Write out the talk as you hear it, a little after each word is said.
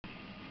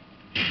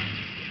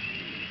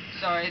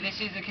Sorry, this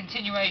is a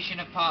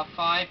continuation of part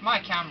 5. My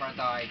camera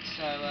died,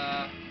 so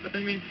What do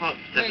you mean part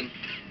 7?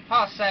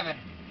 Part 7.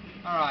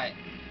 Alright.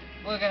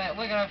 We're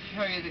gonna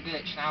show you the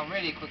glitch now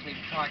really quickly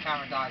before my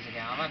camera dies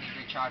again. I've only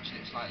recharged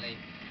it slightly.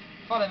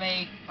 Follow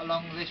me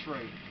along this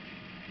route.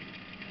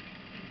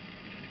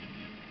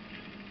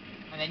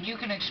 And then you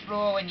can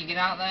explore when you get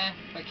out there,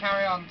 but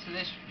carry on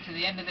to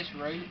the end of this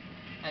route,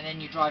 and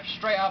then you drive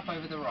straight up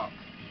over the rock.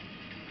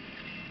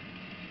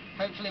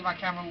 Hopefully my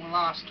camera will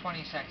last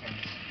 20 seconds.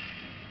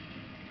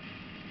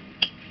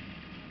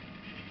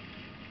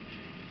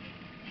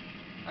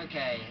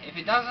 Okay, if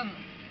it doesn't,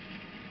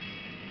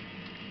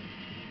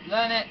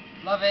 learn it,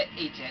 love it,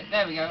 eat it.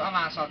 There we go, I'm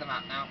outside the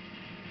map now.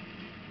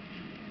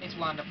 It's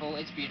wonderful,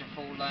 it's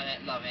beautiful, learn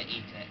it, love it,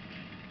 eat it.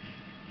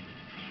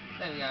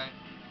 There we go.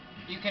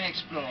 You can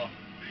explore.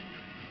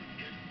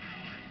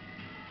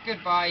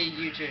 Goodbye,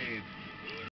 YouTube.